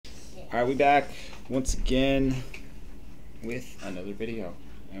Alright, we back once again with another video,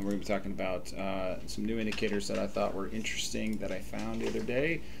 and we're going to be talking about some new indicators that I thought were interesting that I found the other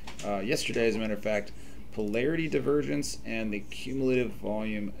day, yesterday as a matter of fact. Polarity divergence and the cumulative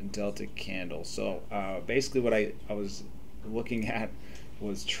volume delta candle. So basically what I was looking at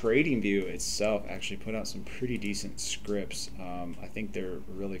was Tradingview itself actually put out some pretty decent scripts. I think they're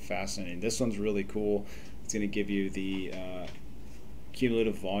really fascinating. This one's really cool. It's going to give you the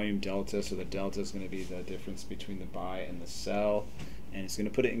cumulative volume delta. So the delta is going to be the difference between the buy and the sell, and it's going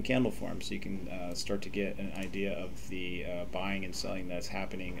to put it in candle form, so you can start to get an idea of the buying and selling that's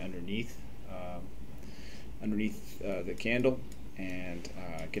happening underneath the candle, and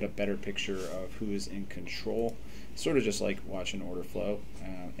get a better picture of who is in control, sort of just like watching order flow.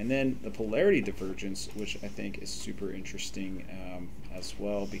 And then the polarity divergence, which I think is super interesting as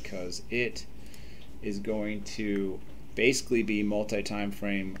well, because it is going to basically be multi-time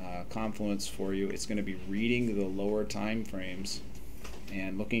frame confluence for you. It's going to be reading the lower time frames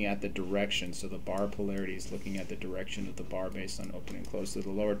and looking at the direction. So the bar polarity is looking at the direction of the bar based on open and close to the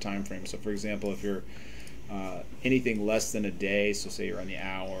lower time frame. So for example, if you're anything less than a day, so say you're on the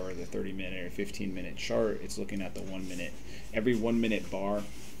hour or the 30-minute or 15-minute chart, it's looking at the 1 minute, every 1 minute bar.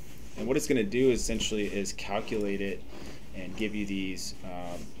 And what it's going to do essentially is calculate it and give you these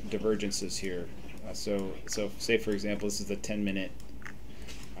divergences here. So say for example, this is the 10-minute.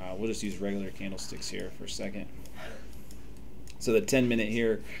 We'll just use regular candlesticks here for a second. So the 10-minute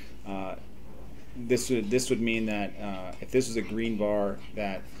here, this would mean that if this was a green bar,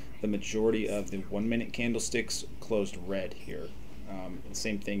 that the majority of the 1 minute candlesticks closed red here.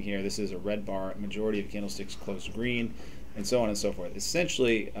 Same thing here. This is a red bar. Majority of candlesticks closed green, and so on and so forth.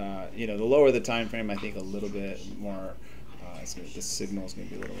 Essentially, you know, the lower the time frame, I think a little bit more. This signal is going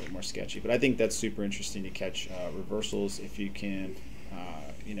to be a little bit more sketchy, but I think that's super interesting to catch reversals if you can,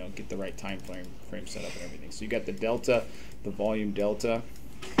 you know, get the right time frame set up and everything. So you got the delta, the volume delta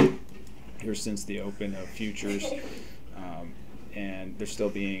here since the open of futures, and they're still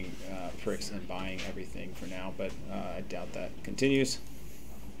being pricks and buying everything for now, but I doubt that continues.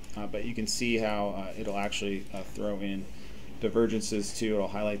 But you can see how it'll actually throw in divergences too. It'll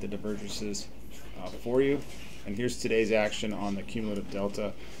highlight the divergences for you. And here's today's action on the cumulative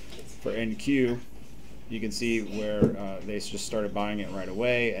delta for NQ. You can see where they just started buying it right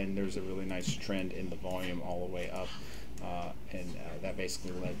away, and there's a really nice trend in the volume all the way up, and that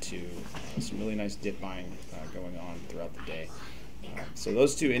basically led to some really nice dip buying going on throughout the day. So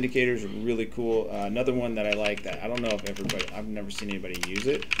those two indicators are really cool. Another one that I like, that I don't know if everybody, I've never seen anybody use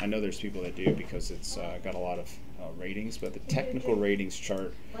it. I know there's people that do because it's got a lot of ratings, but the technical ratings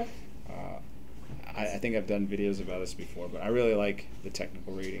chart, I think I've done videos about this before, but I really like the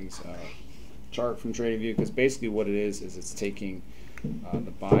technical ratings chart from Tradingview, because basically what it is it's taking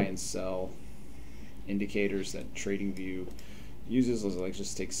the buy and sell indicators that Tradingview uses. Like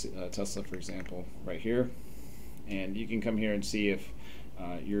just take Tesla for example right here, and you can come here and see if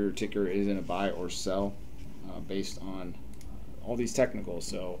your ticker is in a buy or sell based on all these technicals.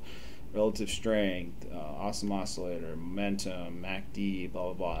 So relative strength, awesome oscillator, momentum, MACD,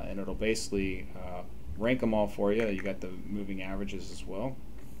 blah blah blah, and it'll basically rank them all for you. You got the moving averages as well,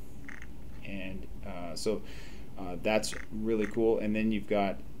 and so that's really cool. And then you've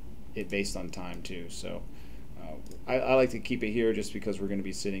got it based on time too. So I like to keep it here just because we're going to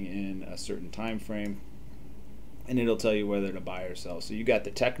be sitting in a certain time frame, and it'll tell you whether to buy or sell. So you got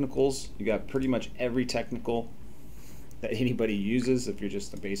the technicals, you got pretty much every technical that anybody uses if you're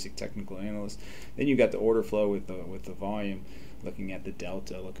just a basic technical analyst. Then you got the order flow with the volume, looking at the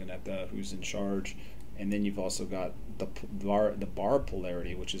delta, looking at the who's in charge, and then you've also got the bar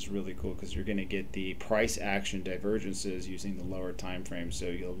polarity, which is really cool because you're going to get the price action divergences using the lower time frame. So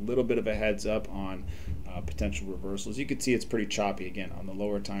you get a little bit of a heads up on potential reversals. You can see it's pretty choppy again on the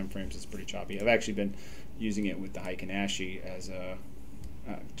lower time frames. It's pretty choppy. I've actually been using it with the Heikin-Ashi as a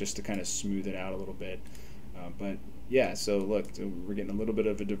just to kind of smooth it out a little bit, but yeah, so look, we're getting a little bit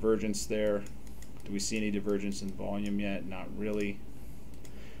of a divergence there. Do we see any divergence in volume yet? Not really.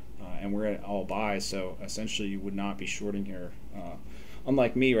 And we're at all buy, so essentially you would not be shorting here,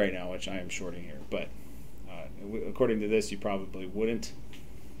 unlike me right now, which I am shorting here. But according to this, you probably wouldn't.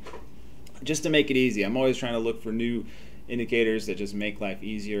 Just to make it easy, I'm always trying to look for new indicators that just make life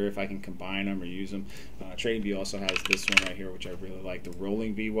easier if I can combine them or use them. Tradingview also has this one right here, which I really like, the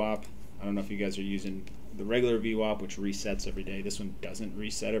rolling VWAP. I don't know if you guys are using the regular VWAP, which resets every day. This one doesn't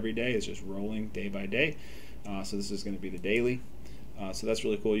reset every day. It's just rolling day by day. So this is going to be the daily. So that's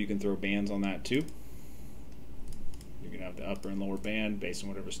really cool. You can throw bands on that too. You're going to have the upper and lower band based on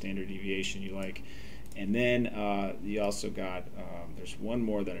whatever standard deviation you like. And then you also got, there's one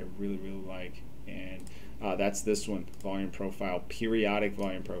more that I really like, and that's this one, volume profile, periodic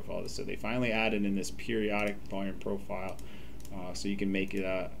volume profile. So they finally added in this periodic volume profile, so you can make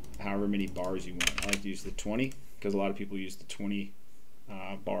it however many bars you want. I like to use the 20 because a lot of people use the 20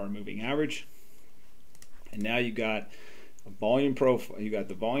 bar moving average. And now you got a volume profile. You got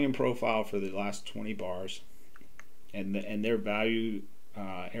the volume profile for the last 20 bars, and their value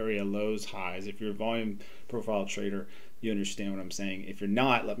area lows, highs. If you're a volume profile trader, you understand what I'm saying. If you're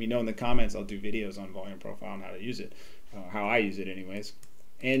not, let me know in the comments. I'll do videos on volume profile and how to use it, how I use it anyways.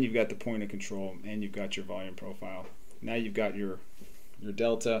 And you've got the point of control, and you've got your volume profile. Now you've got your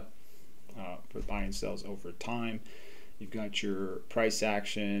delta for buy and sells over time. You've got your price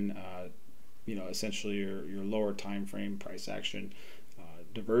action, essentially your lower time frame price action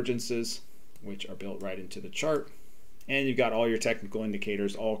divergences, which are built right into the chart. And you've got all your technical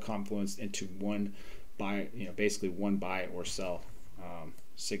indicators all confluenced into one buy, basically one buy or sell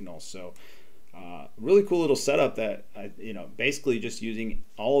signal. So really cool little setup that basically just using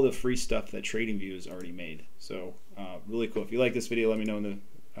all the free stuff that TradingView has already made. So really cool. If you like this video, let me know in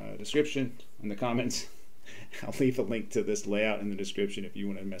the description, in the comments. I'll leave a link to this layout in the description if you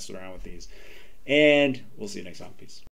want to mess around with these. And we'll see you next time. Peace.